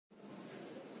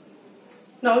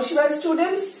Namaskar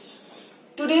students,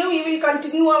 today we will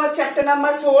continue our chapter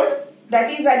number 4, that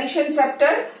is addition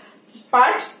chapter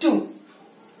part 2.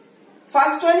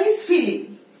 First one is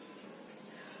filling.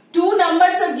 Two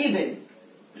numbers are given.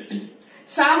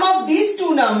 Sum of these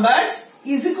two numbers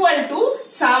is equal to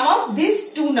sum of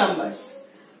these two numbers.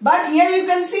 But here you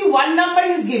can see one number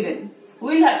is given.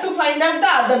 We will have to find out the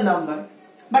other number.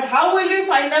 But how will we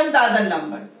find out the other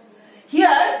number?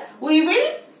 Here we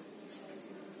will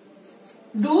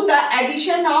do the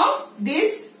addition of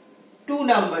these two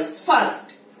numbers.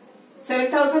 First,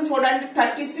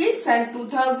 7436 and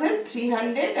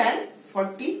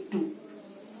 2342.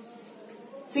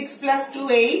 6 plus 2,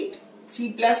 8.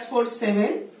 3 plus 4,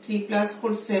 7. 3 plus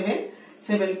 4, 7.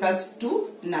 7 plus 2,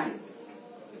 9.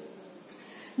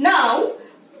 Now,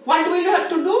 what we will have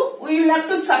to do? We will have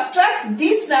to subtract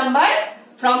this number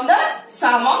from the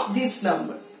sum of this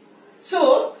number.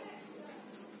 So,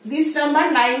 this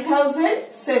number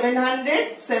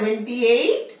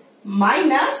 9778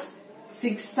 minus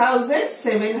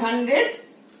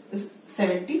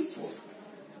 6774.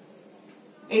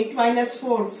 8 minus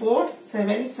 4, 4,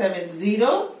 7, 7,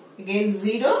 0, again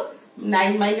 0,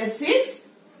 9 minus 6,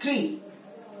 3.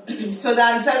 So the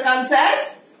answer comes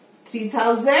as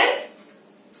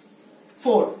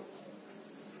 3004.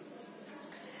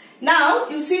 Now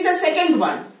you see the second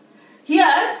one.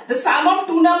 Here the sum of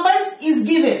two numbers is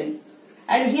given,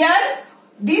 and here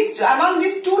among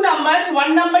these two numbers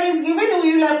one number is given.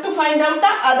 We will have to find out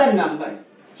the other number.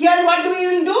 Here what we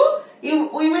will do?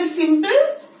 We will simply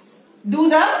do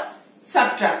the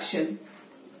subtraction.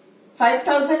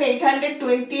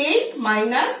 5828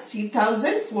 minus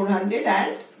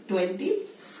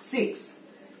 3426.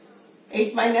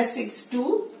 8 minus 6,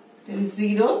 2, then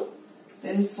 0,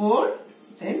 then 4,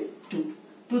 then 2.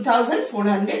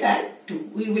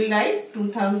 2402. We will write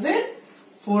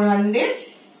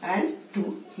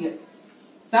 2402 here.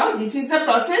 Now this is the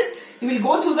process. You will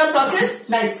go through the process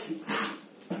nicely.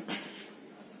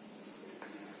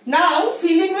 Now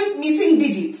fill in with missing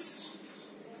digits.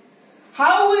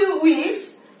 How we will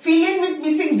fill in with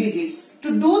missing digits?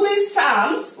 To do these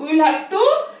sums, we will have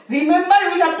to remember, we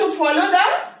will have to follow the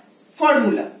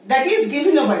formula that is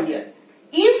given over here.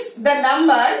 If the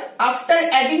number after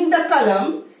adding the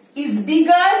column is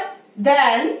bigger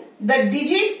than the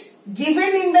digit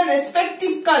given in the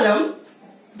respective column,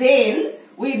 then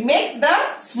we make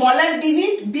the smaller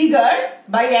digit bigger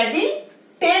by adding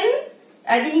 10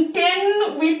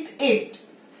 with it.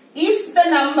 If the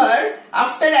number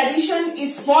after addition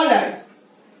is smaller,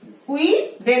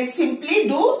 we then simply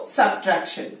do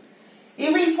subtraction.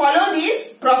 You will follow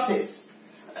this process.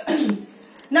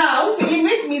 Now filling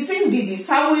with missing digits.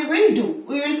 How we will do?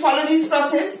 We will follow this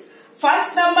process.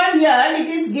 First number here, it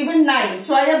is given 9.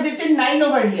 So I have written 9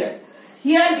 over here.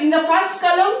 Here in the first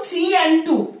column 3 and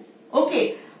 2.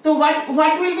 Okay. So what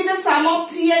will be the sum of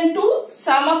 3 and 2?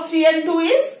 Sum of 3 and 2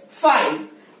 is 5.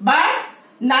 But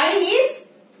 9 is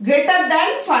greater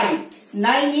than 5.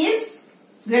 9 is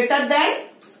greater than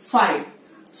 5.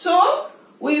 So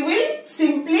we will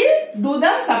simply do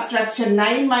the subtraction.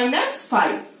 9 minus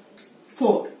 5.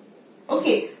 4.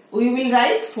 Okay. We will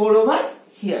write 4 over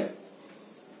here.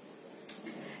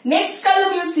 Next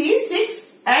column you see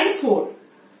 6 and 4.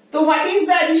 So what is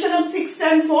the addition of 6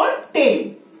 and 4?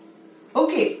 10.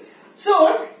 Okay.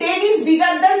 So 10 is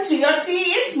bigger than 3 or 3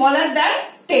 is smaller than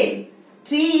 10.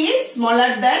 3 is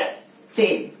smaller than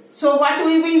 10. So what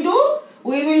we will do?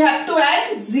 We will have to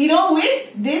add 0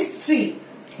 with this 3.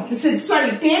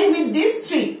 Sorry, 10 with this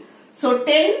 3. So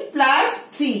 10 plus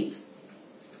 3.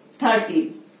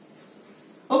 13.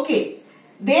 Okay.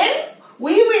 Then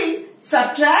we will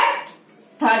subtract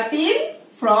 13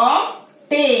 from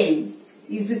 10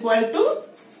 is equal to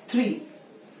 3.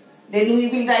 Then we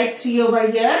will write 3 over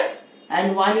here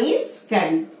and 1 is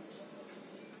carried.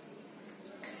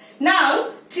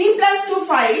 Now 3 plus 2,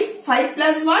 5. 5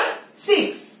 plus 1,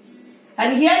 6.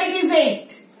 And here it is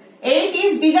 8. 8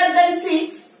 is bigger than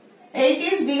 6. 8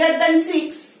 is bigger than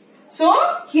 6. So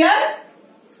here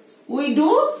we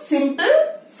do simple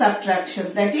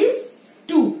subtraction, that is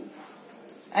 2.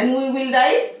 And we will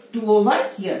write 2 over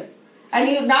here.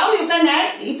 And now you can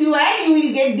add, if you add, you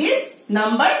will get this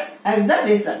number as the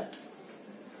result.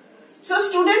 So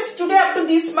students, today up to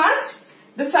this much,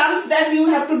 the sums that you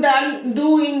have to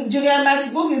do in junior maths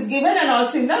book is given, and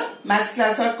also in the maths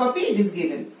classwork copy it is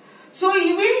given. So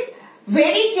you will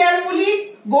very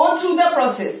carefully go through the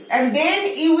process and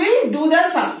then you will do the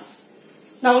sums.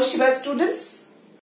 Now Shiva students.